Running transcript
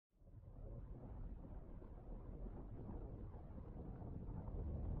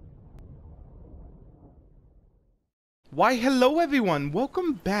Why, hello everyone!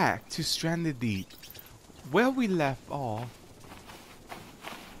 Welcome back to Stranded Deep. Where we left off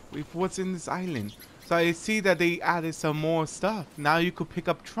with what's in this island. So I see that they added some more stuff. Now you could pick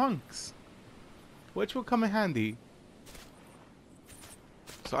up trunks, which will come in handy.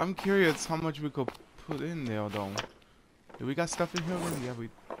 So I'm curious how much we could put in there though. Do we got stuff in here already? Yeah,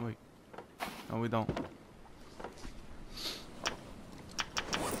 wait. No, we don't.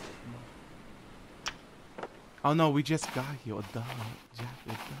 Oh no, we just got here. Duh.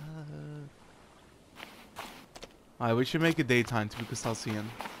 Alright, we should make it daytime so we can start seeing.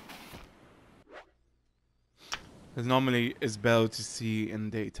 Because normally it's better to see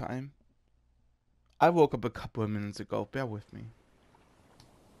in daytime. I woke up a couple of minutes ago. Bear with me.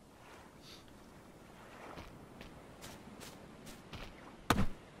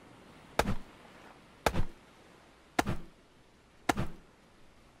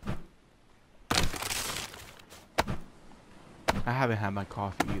 I haven't had my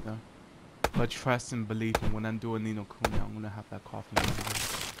coffee either. But trust and believe me, when I'm doing Nino Kuni, I'm gonna have that coffee.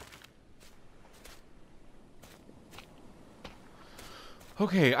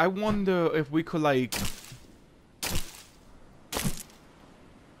 Okay, I wonder if we could like...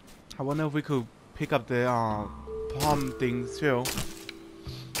 I wonder if we could pick up the palm things too.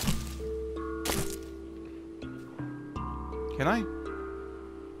 Can I?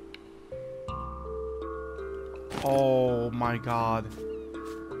 Oh my god.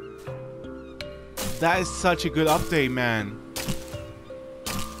 That is such a good update, man.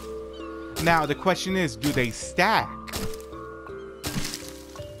 Now, the question is, do they stack?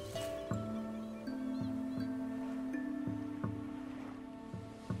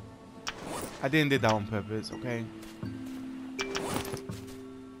 I didn't do that on purpose, okay?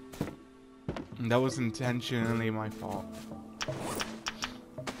 That was intentionally my fault.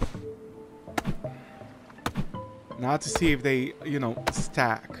 Now to see if they, you know,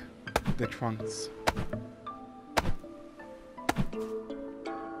 stack the trunks.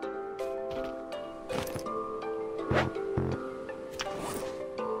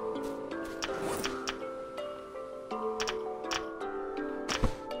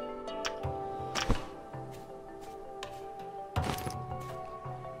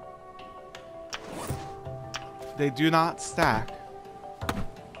 They do not stack.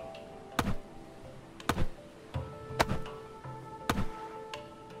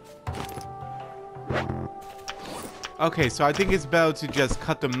 Okay, so I think it's better to just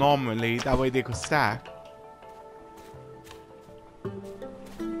cut them normally, that way they could stack.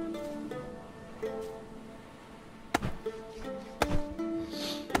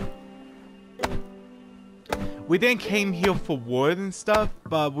 We didn't came here for wood and stuff,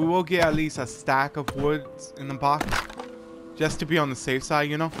 but we will get at least a stack of wood in the box. Just to be on the safe side,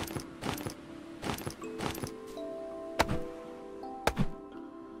 you know?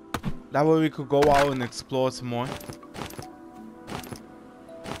 That way we could go out and explore some more.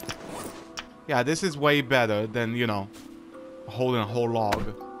 Yeah, this is way better than, you know, holding a whole log.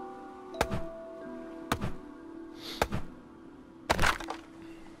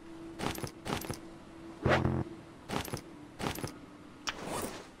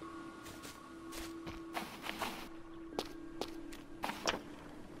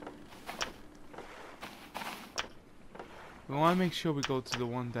 We want to make sure we go to the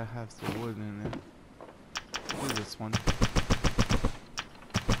one that has the wood in it. Do this one.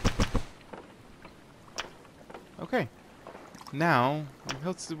 Okay. Now,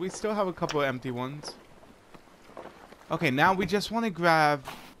 we still have a couple of empty ones. Okay, now we just want to grab...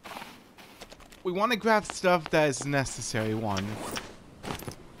 We want to grab stuff that is necessary, one.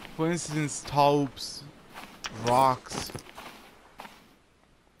 For instance, tarps, rocks,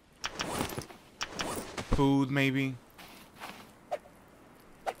 food maybe.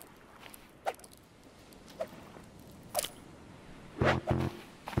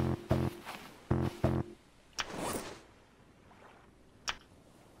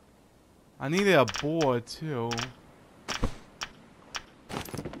 I needed a board too.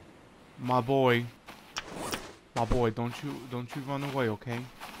 My boy, don't you run away, okay?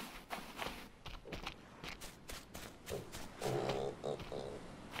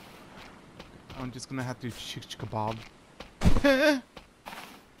 I'm just gonna have to chick kebab.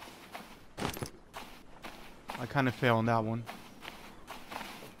 I kind of failed on that one.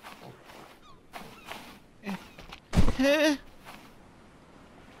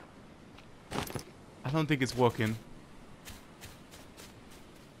 I don't think it's working.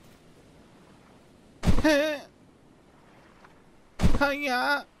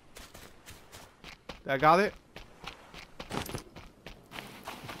 Hiya! I got it.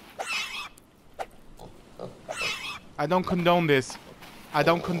 I don't condone this. I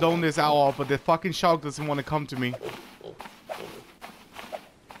don't condone this at all, but the fucking shark doesn't want to come to me.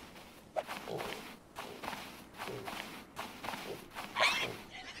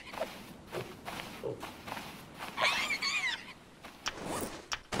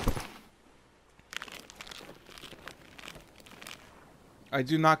 I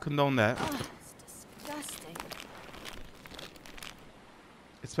do not condone that. Oh, it's disgusting.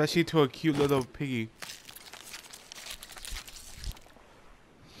 Especially to a cute little piggy.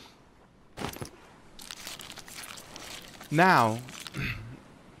 Now,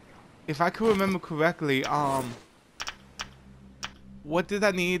 if I could remember correctly, what did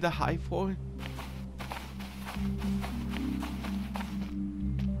I need the hive for?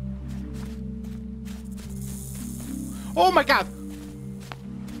 Oh my god!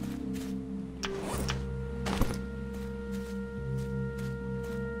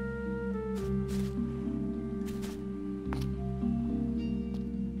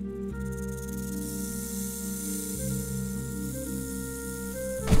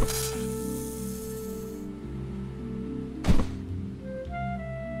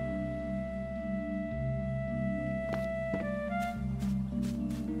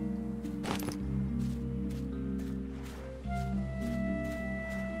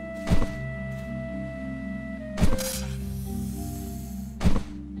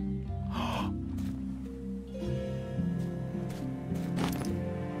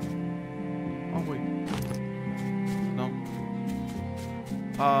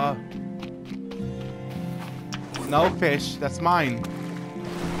 No fish. That's mine.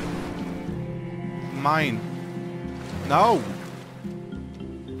 Mine. No.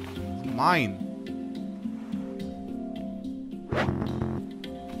 It's mine.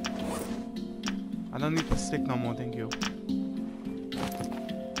 I don't need the stick no more, thank you.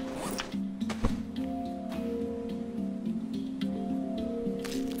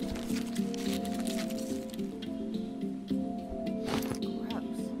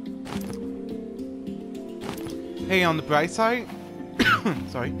 Hey, on the bright side,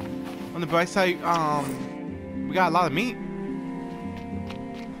 sorry, on the bright side, we got a lot of meat.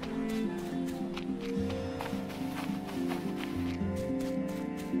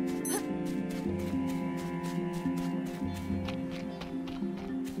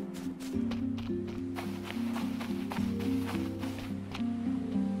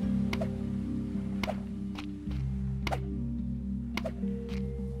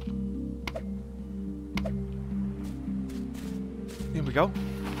 Here we go.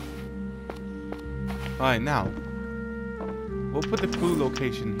 Alright, now we'll put the food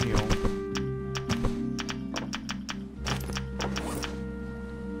location here.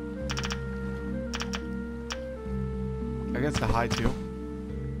 I guess the hide too.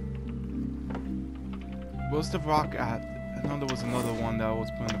 Where's the rock at? I know there was another one that I was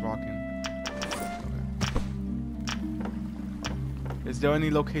putting the rock in. Is there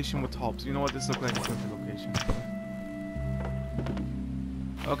any location with tops? You know what? This looks like a perfect location.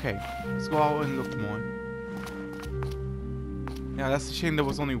 Okay, let's go out and look more. Yeah, that's a shame there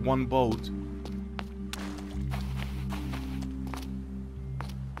was only one boat.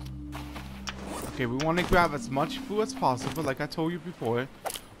 Okay, we want to grab as much food as possible, like I told you before.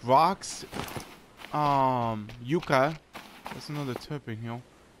 Rocks, yucca. There's another turpin here.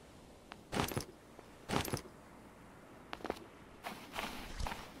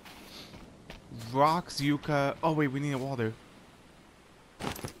 Rocks, yucca. Oh wait, we need water.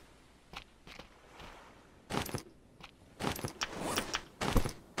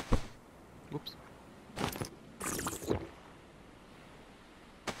 Whoops.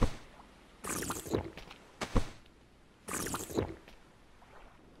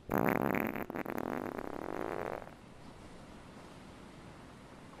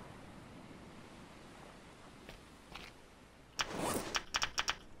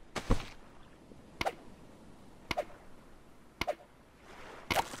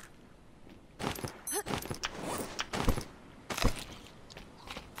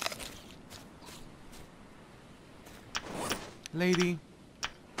 Lady,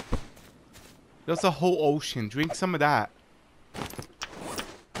 there's a whole ocean. Drink some of that.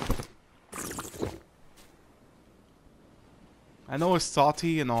 I know it's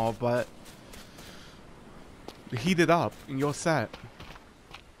salty and all, but heat it up and you're set.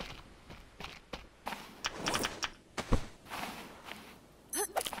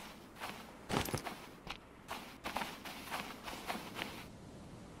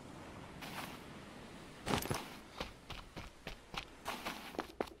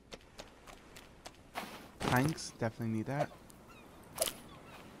 Thanks, definitely need that.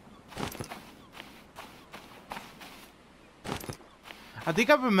 I think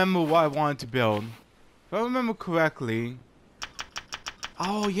I remember what I wanted to build. If I remember correctly.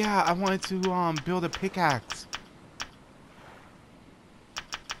 Oh yeah, I wanted to build a pickaxe.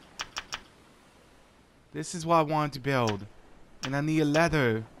 This is what I wanted to build. And I need a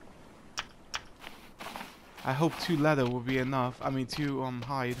leather. I hope 2 leather will be enough. I mean 2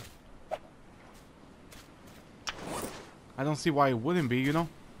 hide. I don't see why it wouldn't be, you know?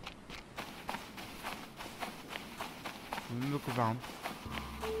 Let me look around.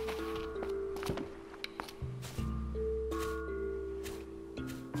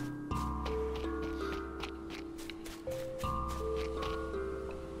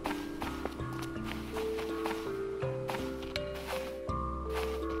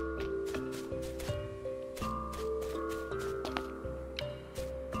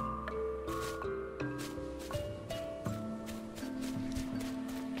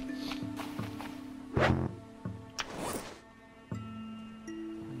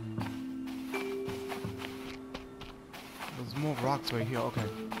 There's more rocks right here. Okay.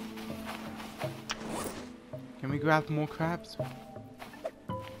 Can we grab more crabs?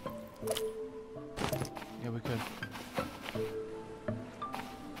 Yeah, we could.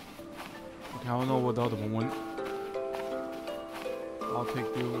 Okay, I don't know what the other one went. I'll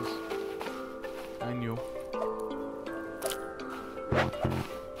take those. And you.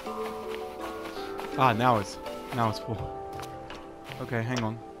 Ah, now it's full. Okay, hang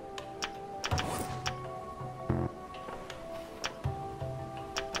on.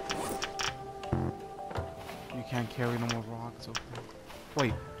 You can't carry no more rocks. Okay.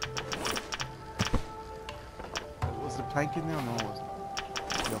 Wait. Was the plank in there? No, it wasn't.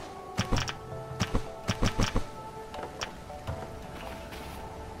 Yo.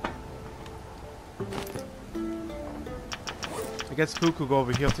 I guess food could go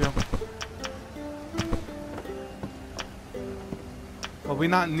over here too. But we're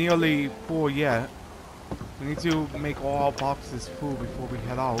not nearly full yet. We need to make all our boxes full before we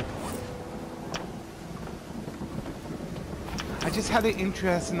head out. I just had an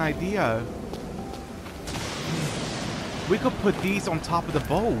interesting idea. We could put these on top of the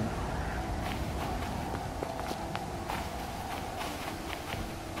boat.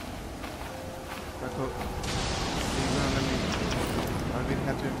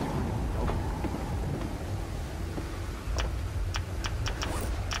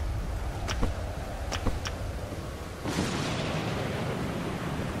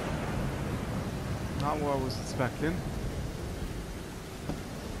 Not what I was expecting.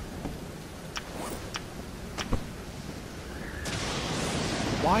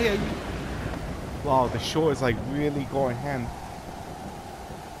 Why are you... Wow, the shore is like really going ham.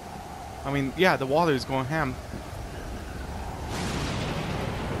 I mean, yeah, the water is going ham.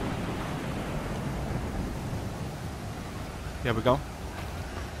 There we go.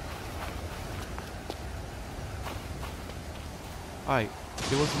 Alright,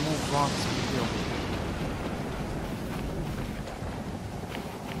 there was more rocks over here.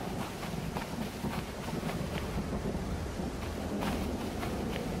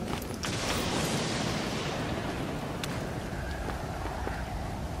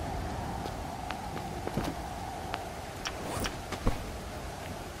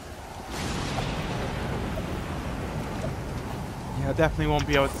 I definitely won't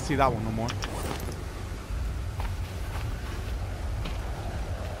be able to see that one no more.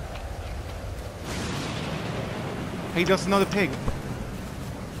 Hey, there's another pig.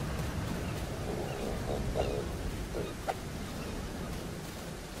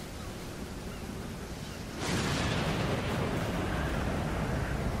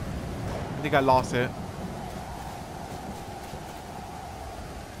 I think I lost it.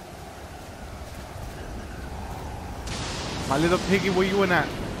 My little piggy, where you in at?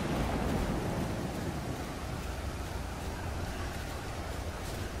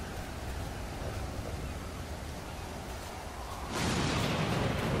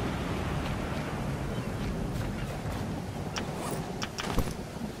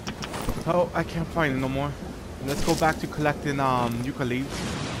 Oh, I can't find it no more. Let's go back to collecting yucca leaves.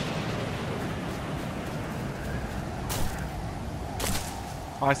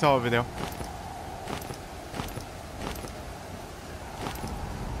 Oh, I saw over there.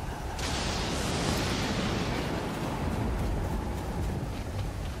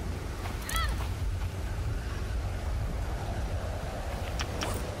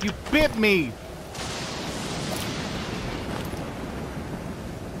 You bit me!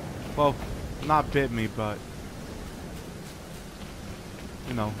 Well, not bit me, but...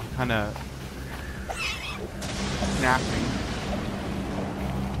 You know, kinda... snapped me.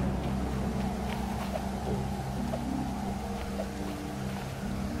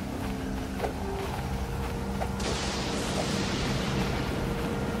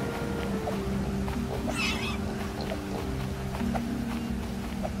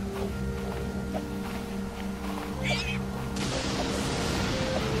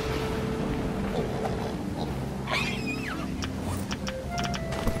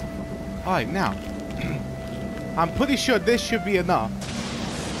 Alright, now. I'm pretty sure this should be enough.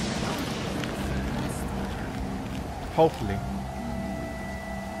 Hopefully.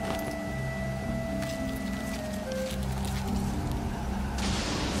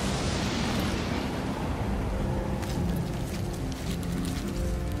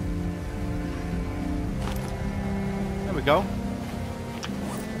 There we go.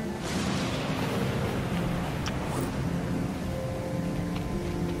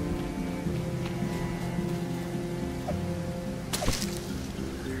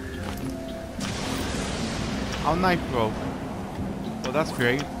 Our knife broke. Well, that's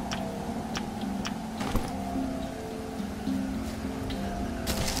great.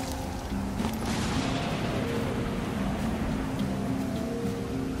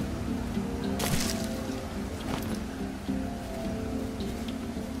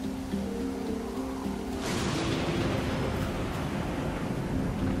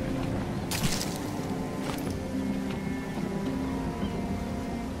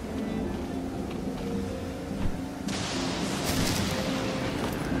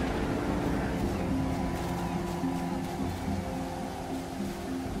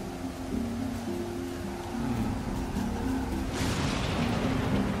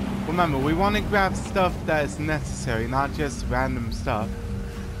 Remember, we want to grab stuff that is necessary, not just random stuff.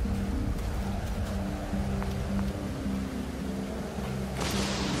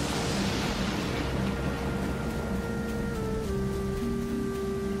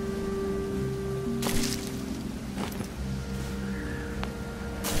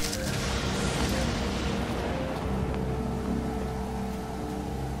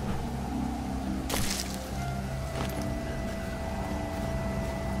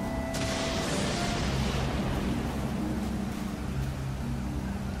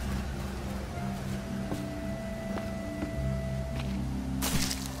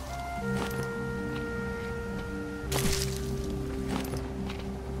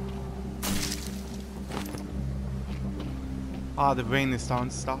 Ah, the rain is starting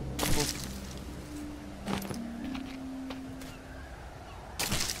to stop. Oh.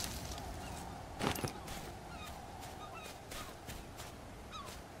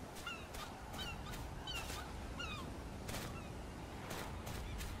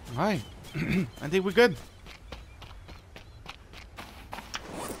 Alright. I think we're good.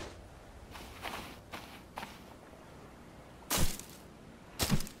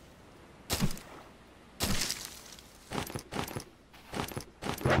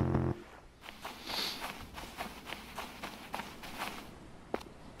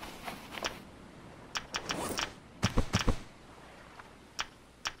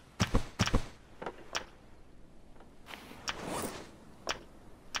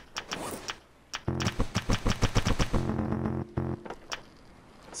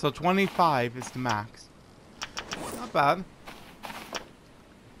 So 25 is the max. Not bad.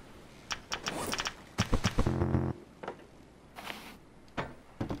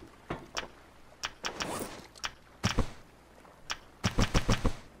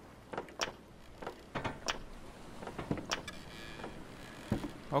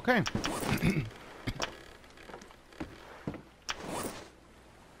 Okay.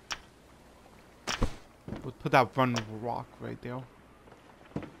 We'll put that vulnerable rock right there.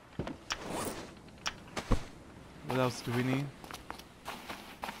 What else do we need?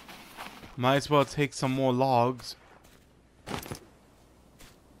 Might as well take some more logs.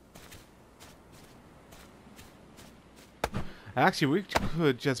 Actually, we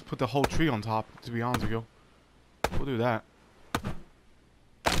could just put the whole tree on top, to be honest with you. We'll do that.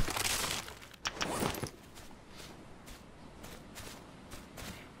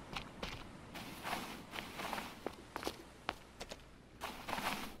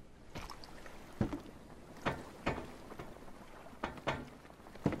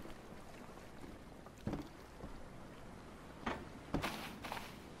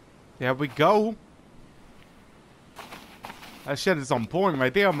 There we go. That shit is on point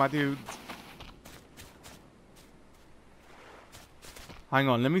right there, my dude. Hang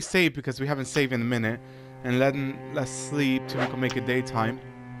on, let me save because we haven't saved in a minute. And let's sleep till we can make it daytime.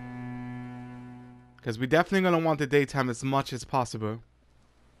 Because we definitely gonna want the daytime as much as possible.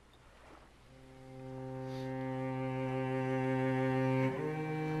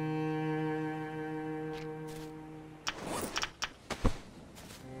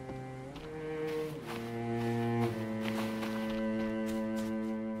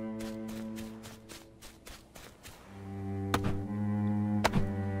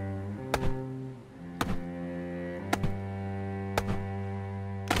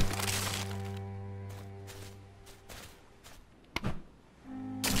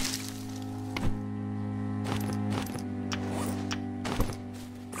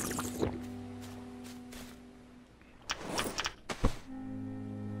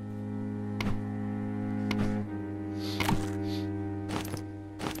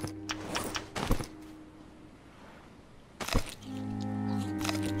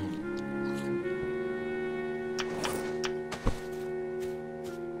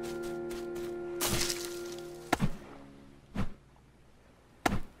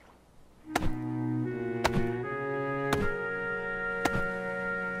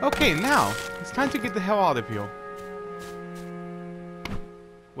 Okay, now it's time to get the hell out of here.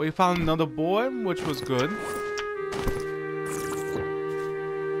 We found another board, which was good.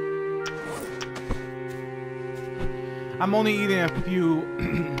 I'm only eating a few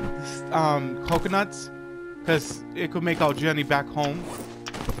coconuts because it could make our journey back home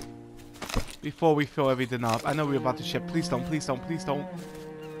before we fill everything up. I know we're about to ship. Please don't, please don't, please don't.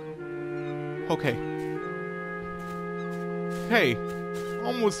 Okay. Hey,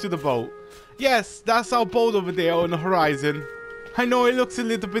 almost to the boat. Yes, that's our boat over there on the horizon. I know it looks a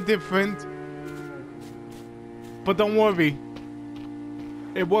little bit different, but don't worry.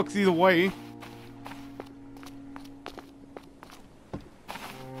 It works either way.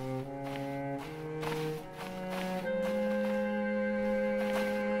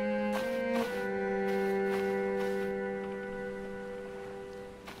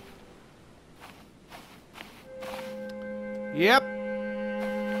 Yep.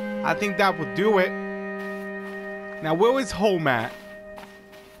 I think that will do it. Now, where is home at?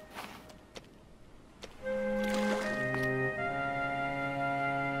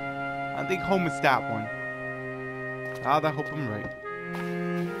 I think home is that one. God, I hope I'm right.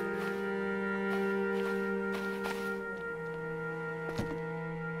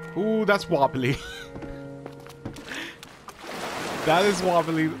 Ooh, that's wobbly. That is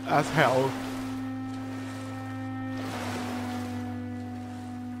wobbly as hell.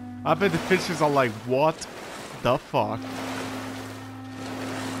 I bet the fishes are like, what the fuck?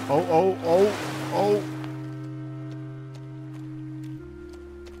 Oh, oh, oh, oh.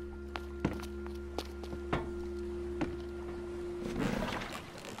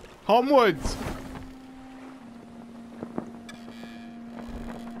 Homewards!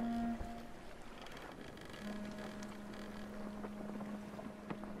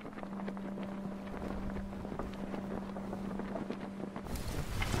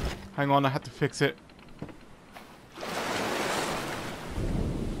 Hang on, I have to fix it.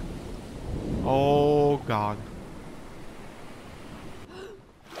 Oh, God.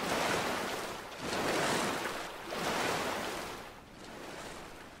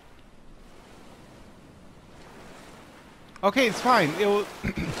 Okay, it's fine. It'll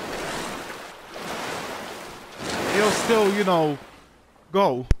still, you know,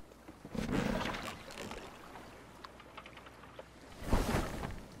 go.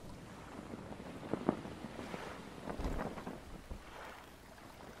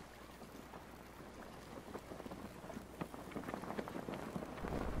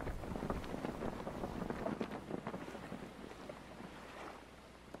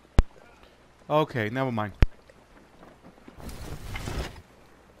 Okay, never mind.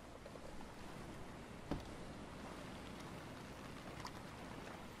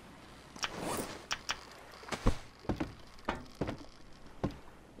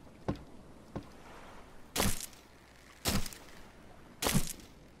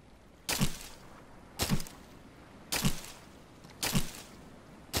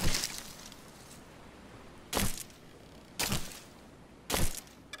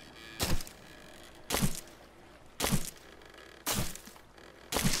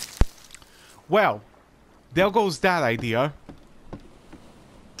 Well, there goes that idea.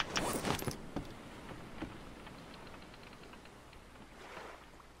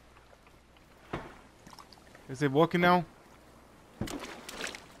 Is it working now?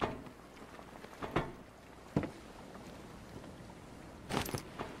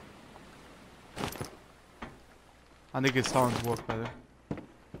 I think it's starting to work better.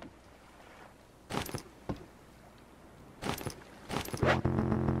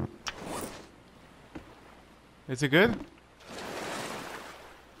 Is it good?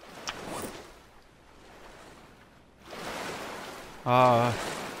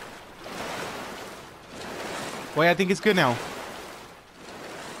 Wait, I think it's good now.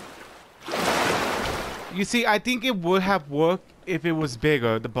 You see, I think it would have worked if it was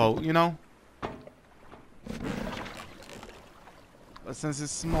bigger, the boat, you know? But since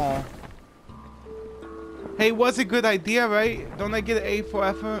it's small. Hey, it was a good idea, right? Don't I get an A for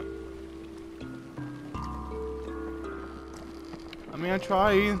effort? I mean, I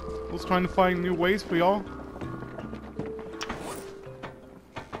tried. I was trying to find new ways for y'all.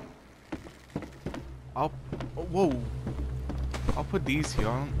 Whoa. I'll put these here.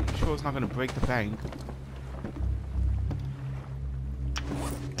 I'm sure it's not going to break the bank.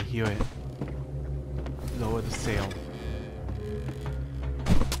 I hear it. Lower the sail.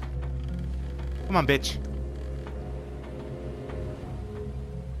 Come on, bitch.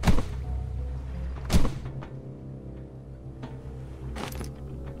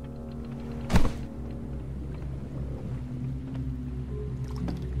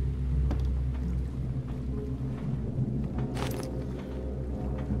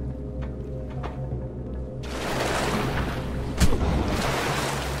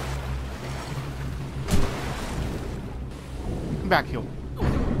 back here.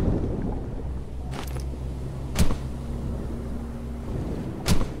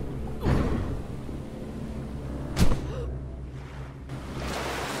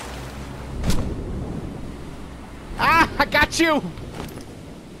 Ah, I got you!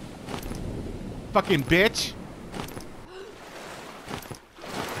 Fucking bitch.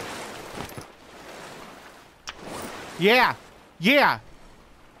 Yeah. Yeah.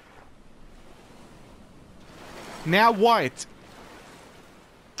 Now what?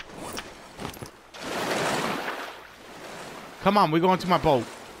 Come on, we're going to my boat.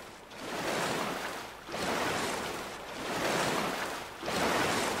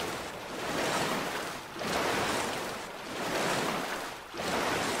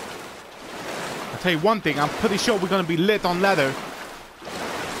 I'll tell you one thing, I'm pretty sure we're gonna be lit on leather.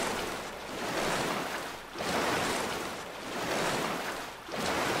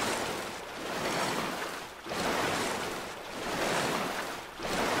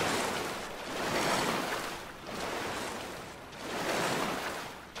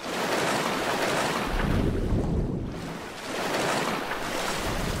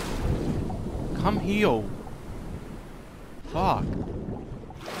 Come here. Fuck.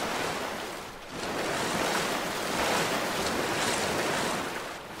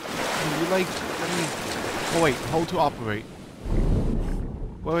 You like, let me... Oh wait, hold to operate.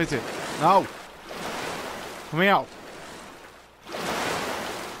 Where is it? No! Come here.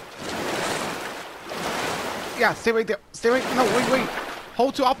 Yeah, stay right there. Stay right... No, wait.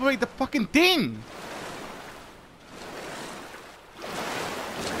 Hold to operate the fucking thing!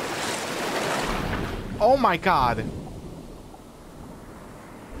 Oh my god.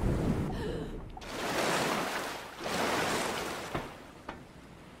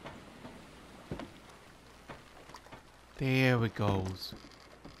 There it goes.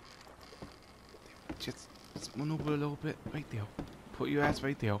 Just maneuver a little bit. Right there. Put your ass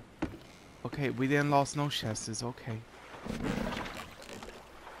right there. Okay, we didn't lost no chests. Okay.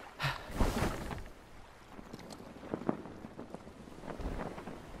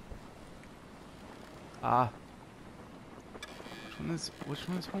 Which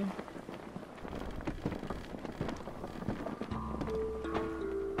one is home?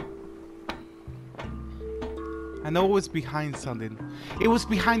 I know it was behind something. It was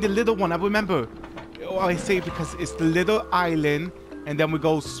behind the little one, I remember. Oh, I say it because it's the little island, and then we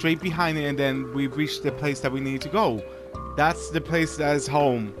go straight behind it, and then we reach the place that we need to go. That's the place that is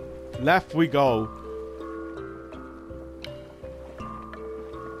home. Left we go.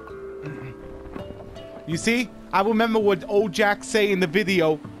 You see? I remember what old Jack say in the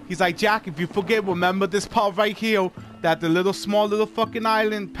video. He's like, Jack, if you forget, remember this part right here, that the little small little fucking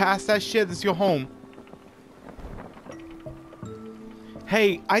island past that shit is your home.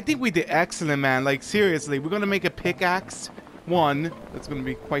 Hey, I think we did excellent, man. Like, seriously, we're gonna make a pickaxe one. That's gonna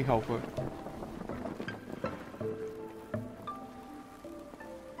be quite helpful.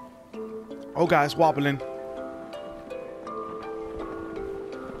 Oh, guys, wobbling.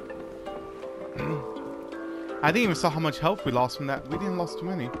 I didn't even saw how much health we lost from that. We didn't lose too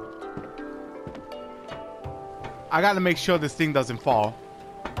many. I gotta make sure this thing doesn't fall.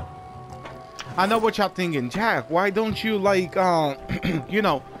 I know what y'all thinking. Jack, why don't you, like, you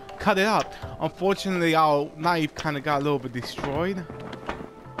know, cut it up? Unfortunately, our knife kind of got a little bit destroyed.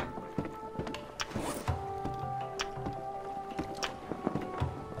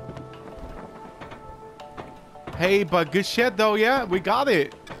 Hey, but good shit, though, yeah? We got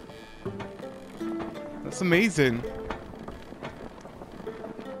it. That's amazing.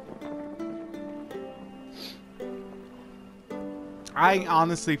 I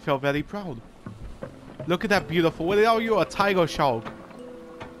honestly feel very proud. Look at that beautiful. What are you, a tiger shark?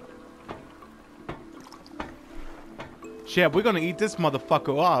 Shit, we're gonna eat this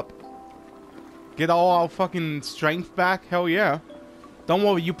motherfucker up. Get all our fucking strength back? Hell yeah. Don't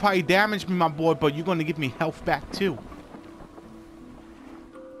worry, you probably damaged me, my boy, but you're gonna give me health back too.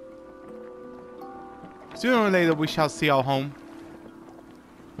 Sooner or later, we shall see our home.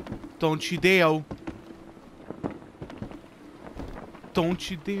 Don't you dare. Don't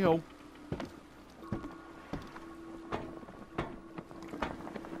you dare.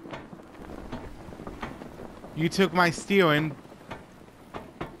 You took my steering.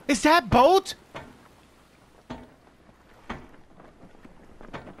 Is that boat?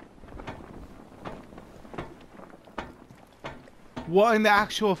 What in the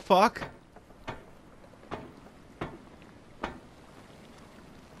actual fuck?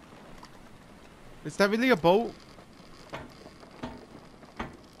 Is that really a boat?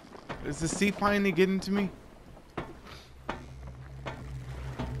 Is the sea finally getting to me?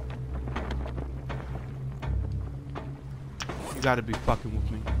 You gotta be fucking with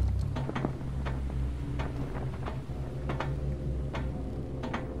me.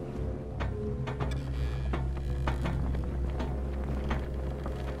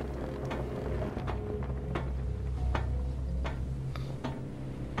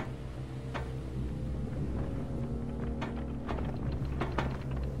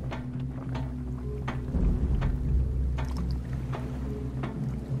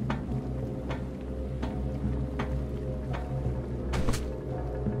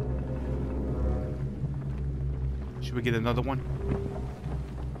 Should we get another one?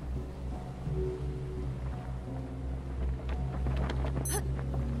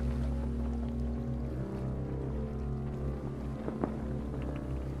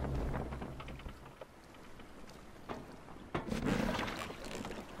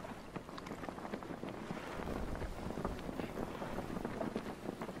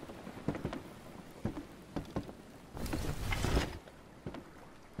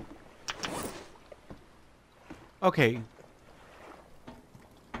 Okay.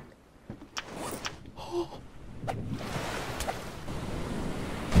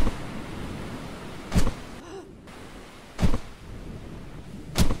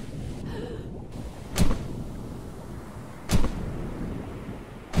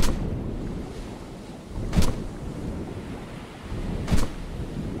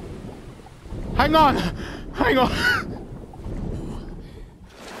 Hang on! Hang on!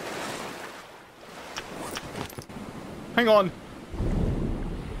 Hang on!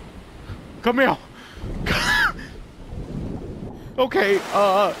 Come here! Okay,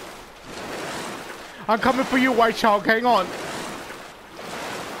 I'm coming for you, White Chalk, hang on!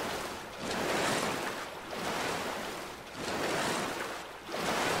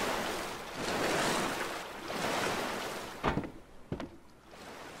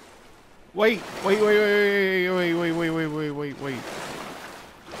 Wait.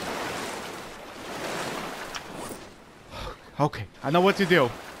 Okay, I know what to do.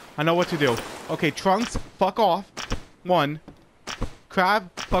 Okay, Trunks, fuck off. 1. Crab,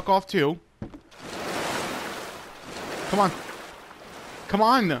 fuck off 2. Come on.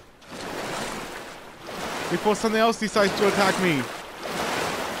 Before something else decides to attack me.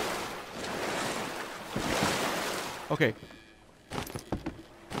 Okay.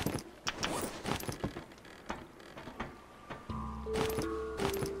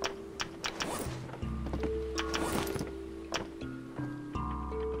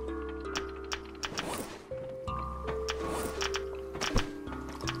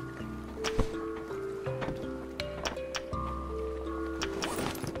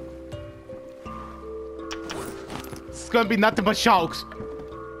 It's gonna be nothing but sharks.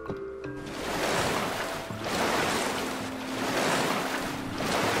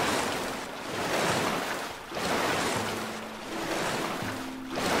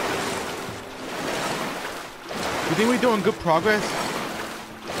 You think we're doing good progress?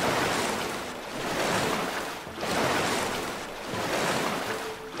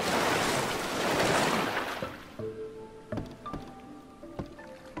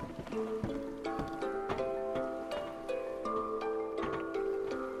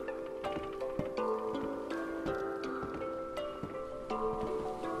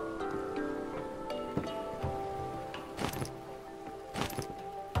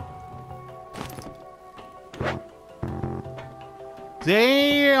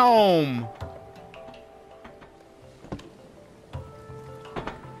 Damn!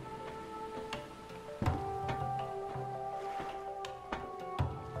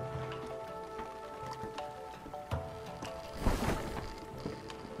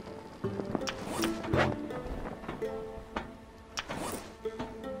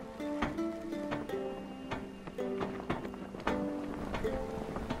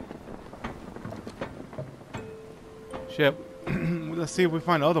 Shit. Let's see if we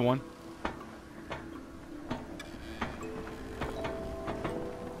find another one.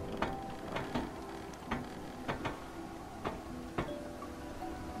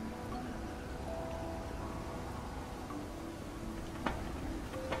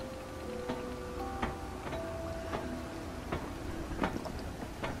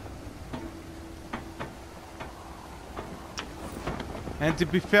 And to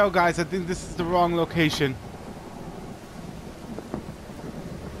be fair, guys, I think this is the wrong location.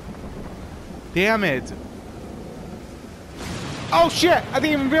 Damn it. Oh shit! I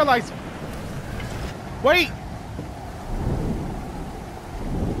didn't even realize. Wait!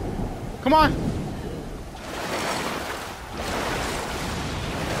 Come on!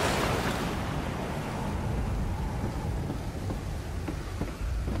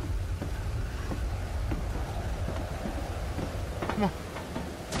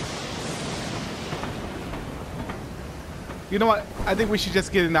 You know what? I think we should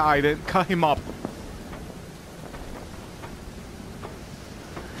just get in the island, cut him up.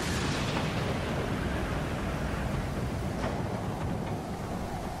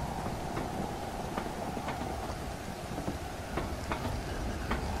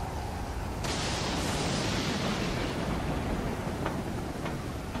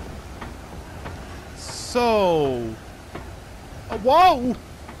 So, whoa!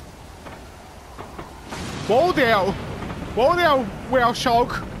 Whoa there! Whoa there, whale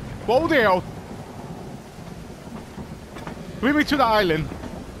shark! Whoa there! Bring me to the island.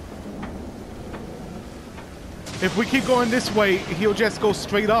 If we keep going this way, he'll just go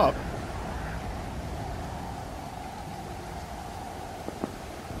straight up.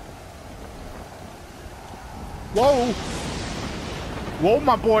 Whoa! Whoa,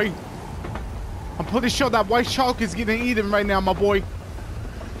 my boy! I'm pretty sure that white shark is getting eaten right now, my boy.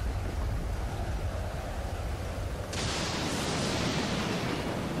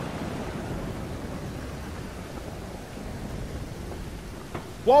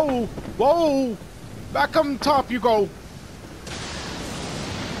 Whoa! Whoa! Back on top you go!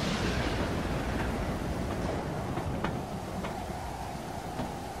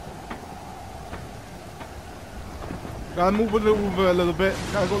 Gotta move it over a little bit.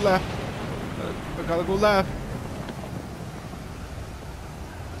 Gotta go left. I gotta go left.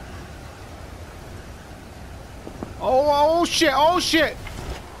 Oh shit! Oh shit!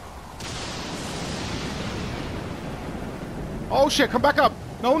 Oh shit! Come back up!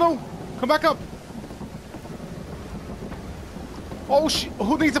 No, no! Come back up! Oh shit!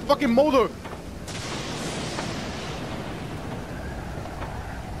 Who needs a fucking motor?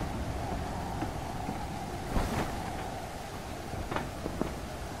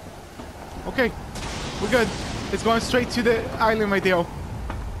 Okay, we're good. It's going straight to the island right there.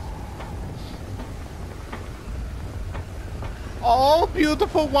 Oh,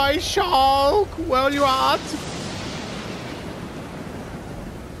 beautiful white shark! Where you at?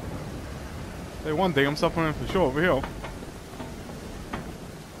 Hey, one thing I'm suffering for sure over here.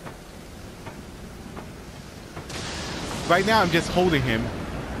 Right now, I'm just holding him.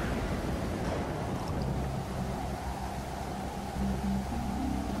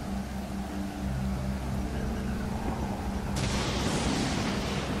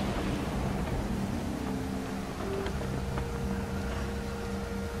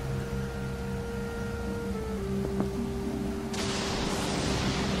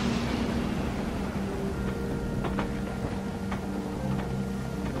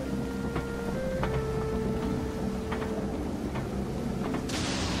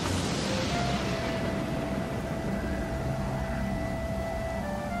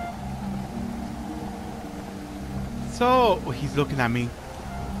 So, he's looking at me.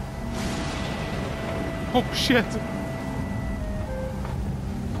 Oh shit.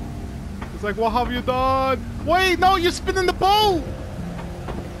 It's like, what have you done? Wait, no, you're spinning the boat.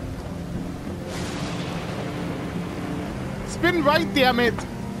 Spin right, damn it.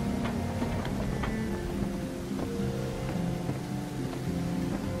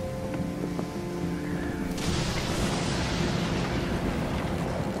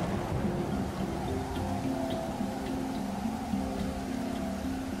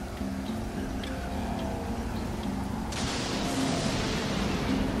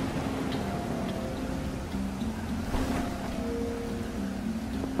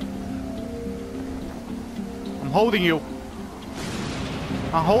 I'm holding you.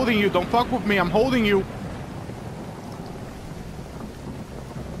 I'm holding you. Don't fuck with me. I'm holding you.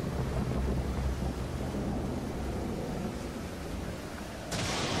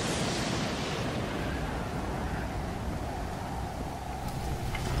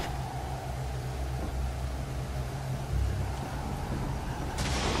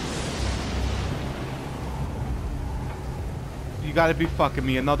 You gotta be fucking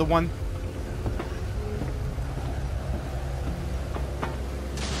me. Another one?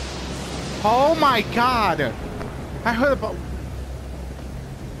 Oh my god! I heard about...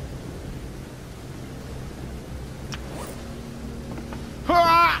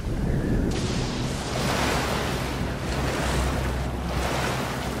 Ah!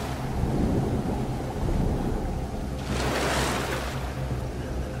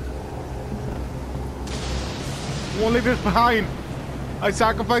 Won't leave this behind. I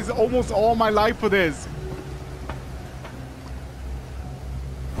sacrificed almost all my life for this.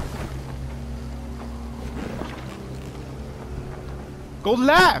 Go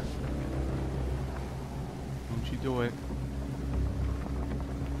left! Don't you do it.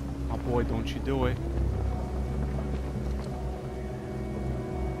 Oh boy, don't you do it.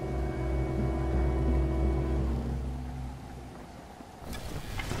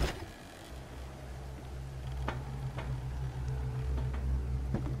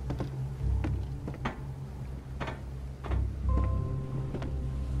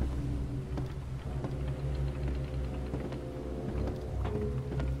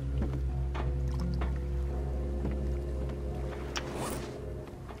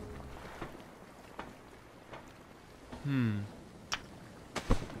 Hmm.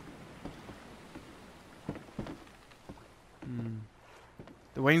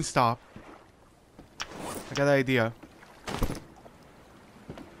 The rain stopped. I got an idea.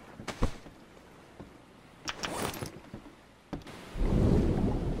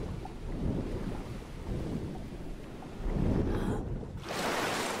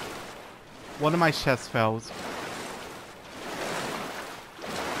 One of my chests fell.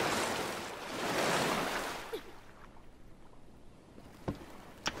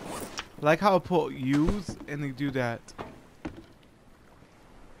 I like how I put use and they do that.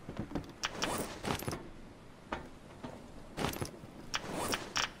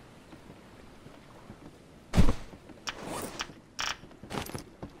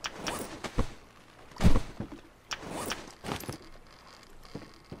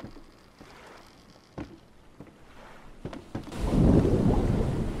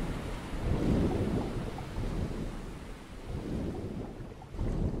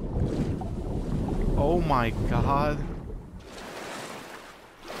 Oh my god.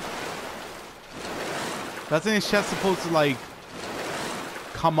 Doesn't his chest supposed to like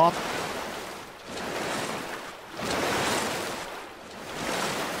come up?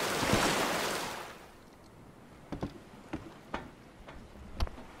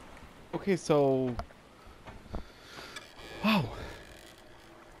 Okay, so wow.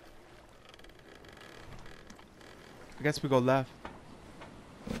 I guess we go left.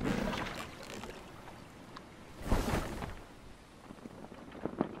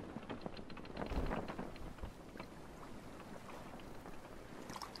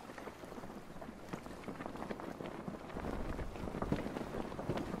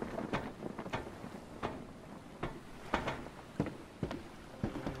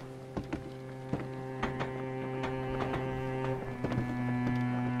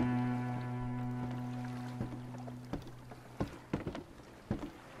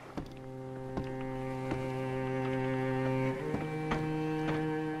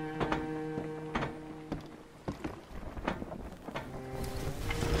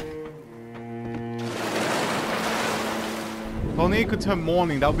 If only it could turn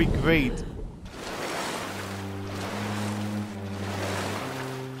morning, that would be great.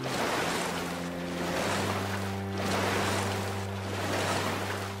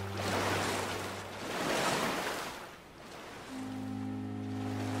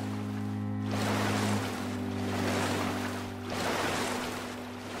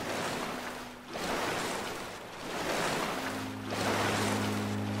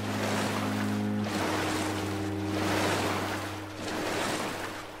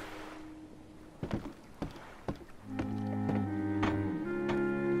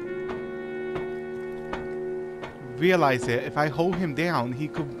 Realize it. If I hold him down, he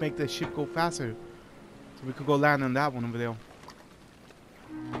could make the ship go faster. So we could go land on that one over there.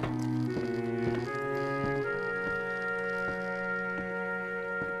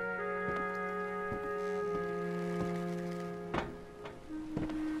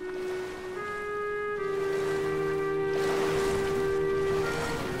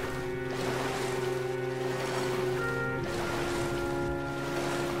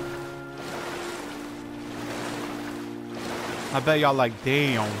 I bet y'all like,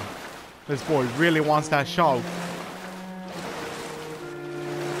 damn, this boy really wants that show.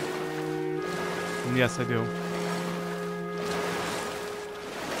 And yes, I do.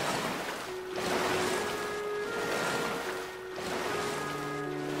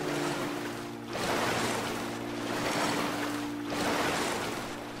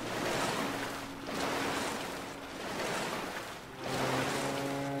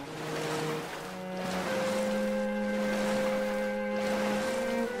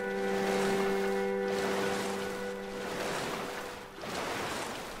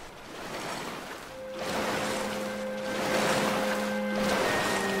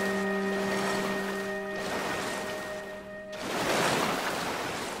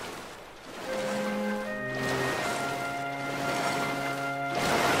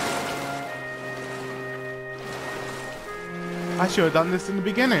 I should have done this in the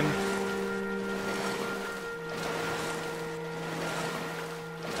beginning.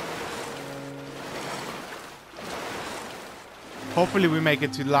 Hopefully we make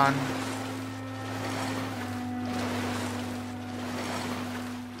it to land.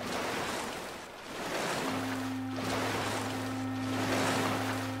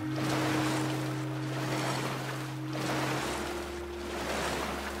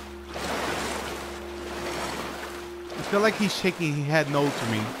 I feel like he's shaking his head no to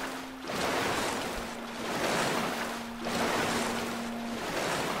me.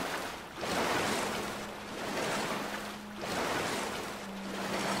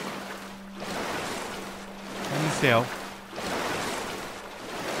 Dale.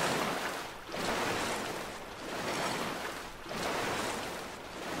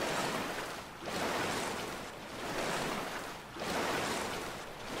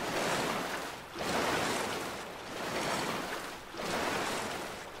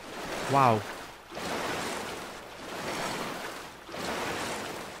 Wow.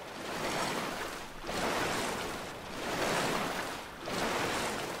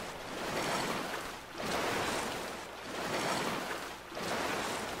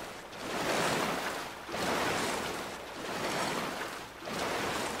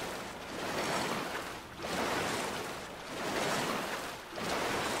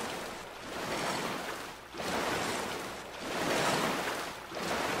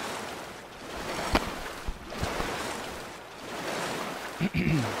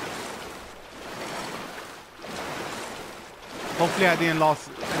 Hopefully I didn't lose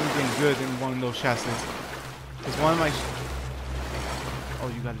anything good in one of those chassis. Because one of my...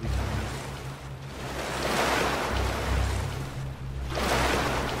 Oh, you gotta be kidding me.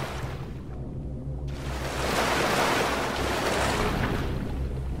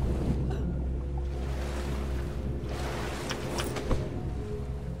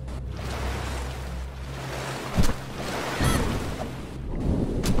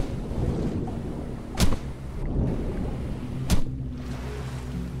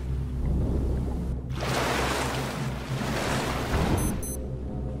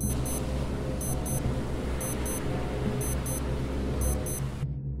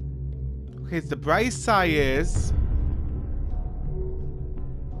 Okay, so the bright side is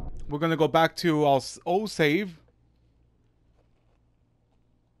we're gonna go back to our old save.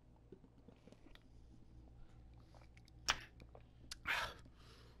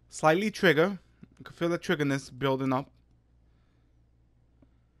 Slightly trigger. You can feel the triggerness building up.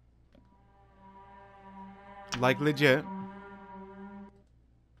 Like legit.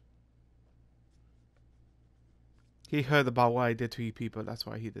 He heard about what I did to you people. That's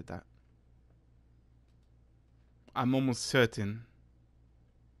why he did that. I'm almost certain.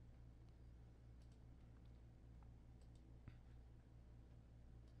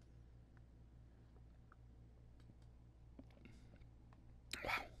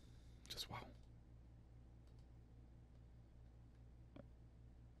 Wow. Just wow.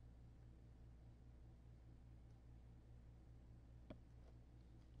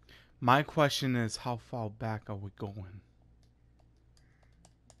 My question is, how far back are we going?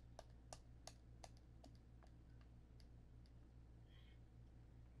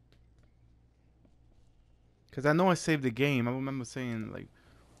 Because I know I saved the game. I remember saying, like,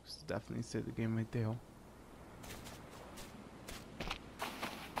 definitely saved the game right there.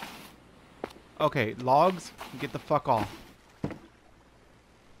 Okay, logs, get the fuck off.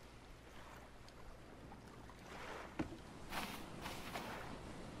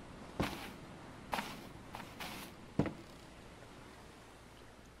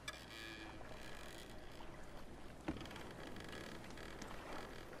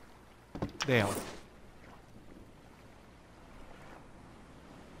 Dale.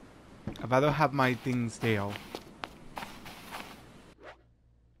 I'd rather have my things Dale.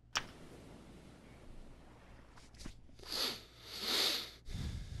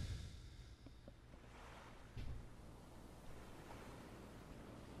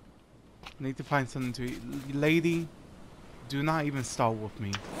 Need to find something to eat. Lady, do not even start with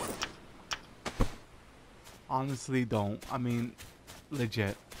me. Honestly, don't. I mean,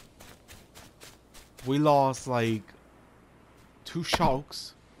 legit. We lost like 2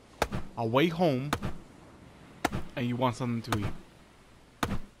 sharks our way home, and you want something to eat.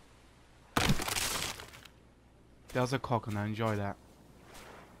 That was a coconut. Enjoy that.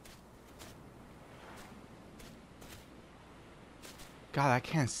 God, I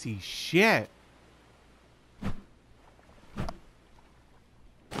can't see shit.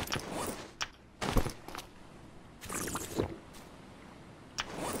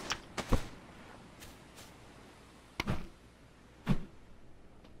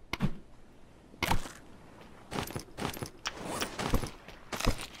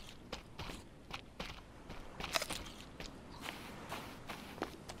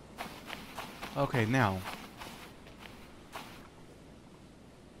 Okay, now.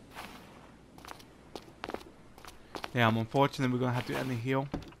 Yeah, I'm unfortunate we're gonna have to end it here. I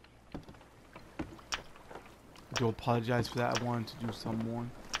do apologize for that. I wanted to do some more.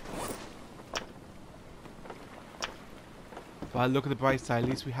 But look at the bright side. At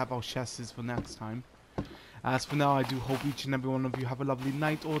least we have our chests for next time. As for now, I do hope each and every one of you have a lovely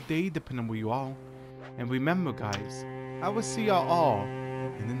night or day, depending on where you are. And remember, guys, I will see y'all all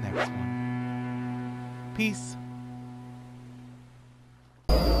in the next one. Peace.